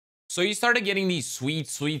So you started getting these sweet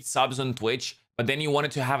subs on Twitch, but then you wanted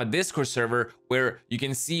to have a Discord server where you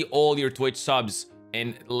can see all your Twitch subs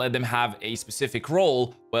and let them have a specific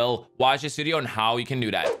role. Well, watch this video on how you can do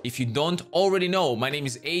that. If you don't already know, my name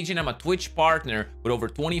is Agent. I'm a Twitch partner with over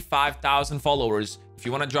 25,000 followers. If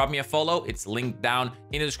you want to drop me a follow, it's linked down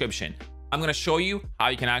in the description. I'm going to show you how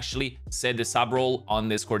you can actually set the sub role on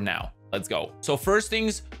Discord now. Let's go. So first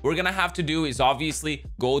things we're going to have to do is obviously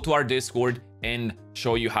go to our Discord and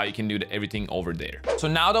show you how you can do everything over there. So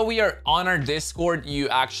now that we are on our Discord, you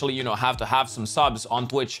actually, have to have some subs on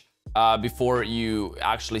Twitch before you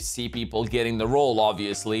actually see people getting the role,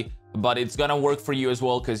 obviously. But it's gonna work for you as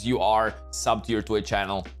well because you are subbed to your Twitch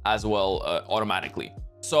channel as well automatically.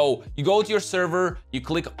 So you go to your server, you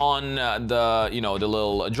click on the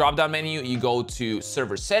little drop down menu, you go to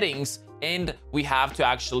server settings, and we have to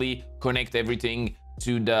actually connect everything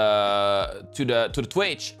to the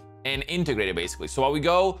Twitch and integrate it basically. So what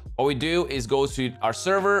we do is go to our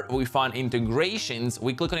server, we find integrations,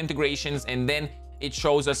 we click on integrations, and then it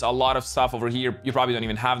shows us a lot of stuff over here. You probably don't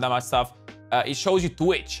even have that much stuff. It shows you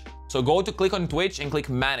Twitch. So click on Twitch and click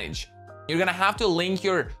manage. You're gonna have to link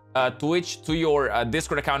your Twitch to your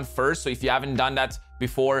Discord account first. So if you haven't done that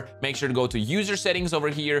before, make sure to go to user settings over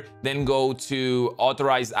here, then go to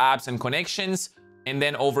authorized apps and connections. And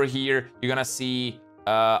then over here, you're gonna see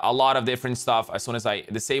a lot of different stuff. As soon as I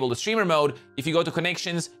disable the streamer mode, if you go to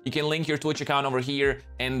connections, you can link your Twitch account over here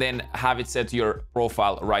and then have it set to your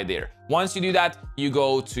profile right there. Once you do that, you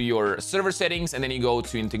go to your server settings and then you go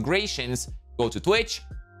to integrations, go to Twitch,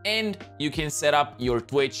 and you can set up your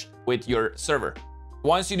Twitch with your server.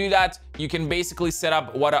 Once you do that, you can basically set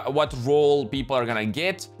up what role people are gonna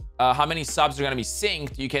get, how many subs are gonna be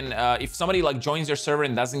synced. You can, if somebody joins your server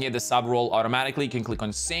and doesn't get the sub role automatically, you can click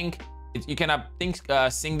on sync. You can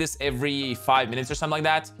sync this every 5 minutes or something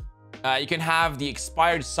like that. You can have the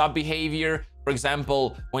expired sub behavior. For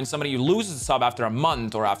example, when somebody loses a sub after a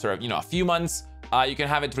month or after a few months, you can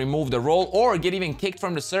have it remove the role or get even kicked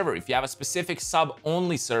from the server. If you have a specific sub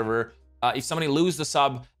only server, if somebody loses the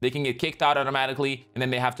sub, they can get kicked out automatically and then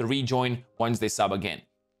they have to rejoin once they sub again.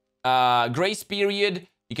 Grace period,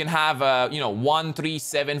 you can have 1, 3,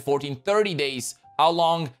 7, 14, 30 days, how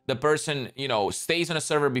long the person stays on a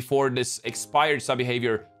server before this expired sub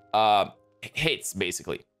behavior hits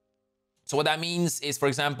basically. So what that means is, for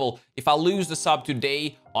example, if I lose the sub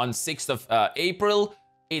today on 6th of April,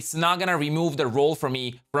 it's not gonna remove the role for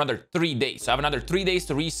me for another 3 days. So I have another 3 days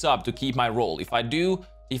to resub to keep my role. If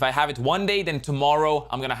I have it one day, then tomorrow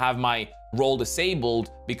I'm gonna have my role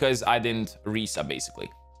disabled because I didn't resub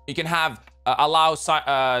basically. You can have allow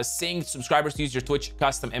synced subscribers to use your Twitch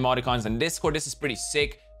custom emoticons and Discord. This is pretty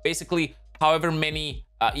sick. Basically, however many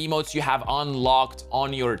emotes you have unlocked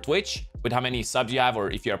on your Twitch with how many subs you have, or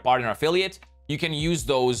if you're a partner affiliate, you can use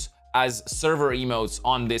those as server emotes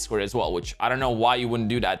on Discord as well, which I don't know why you wouldn't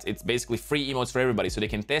do that. It's basically free emotes for everybody, so they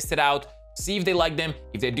can test it out, see if they like them.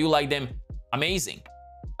 If they do like them, amazing.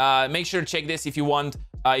 Make sure to check this if you want.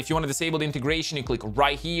 If you want to disable the integration, you click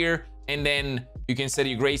right here, and then you can set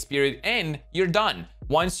your grace period, and you're done.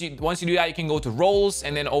 Once you do that, you can go to roles,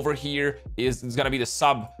 and then over here is gonna be the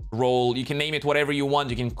sub role. You can name it whatever you want.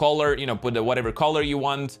 You can color, put whatever color you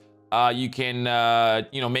want. You can,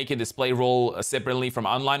 make it display role separately from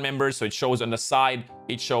online members, so it shows on the side.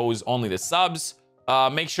 It shows only the subs.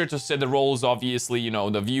 Make sure to set the roles, obviously.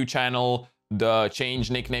 The view channel, the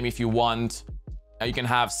change nickname if you want. You can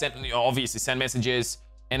have obviously send messages,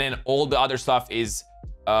 and then all the other stuff is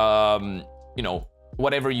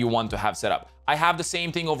whatever you want to have set up. I have the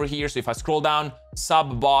same thing over here. So if I scroll down,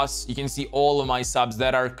 sub boss, you can see all of my subs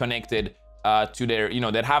that are connected to their,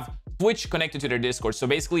 that have Twitch connected to their Discord. So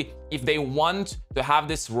basically, if they want to have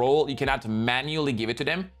this role, you cannot manually give it to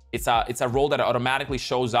them. It's a role that automatically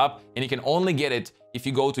shows up, and you can only get it if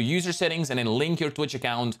you go to user settings and then link your Twitch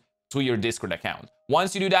account to your Discord account.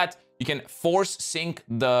 Once you do that, you can force sync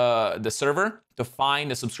the server to find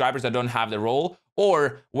the subscribers that don't have the role,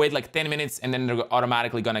 or wait 10 minutes and then they're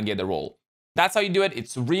automatically gonna get the role. That's how you do it.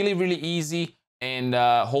 It's really, really easy, and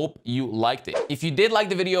hope you liked it. If you did like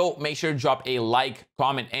the video, make sure to drop a like,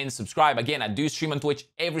 comment, and subscribe. Again, I do stream on Twitch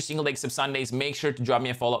every single day except Sundays. Make sure to drop me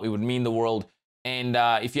a follow. It would mean the world. And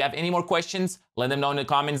if you have any more questions, let them know in the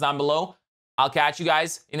comments down below. I'll catch you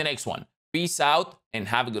guys in the next one. Peace out and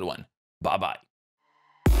have a good one. Bye-bye.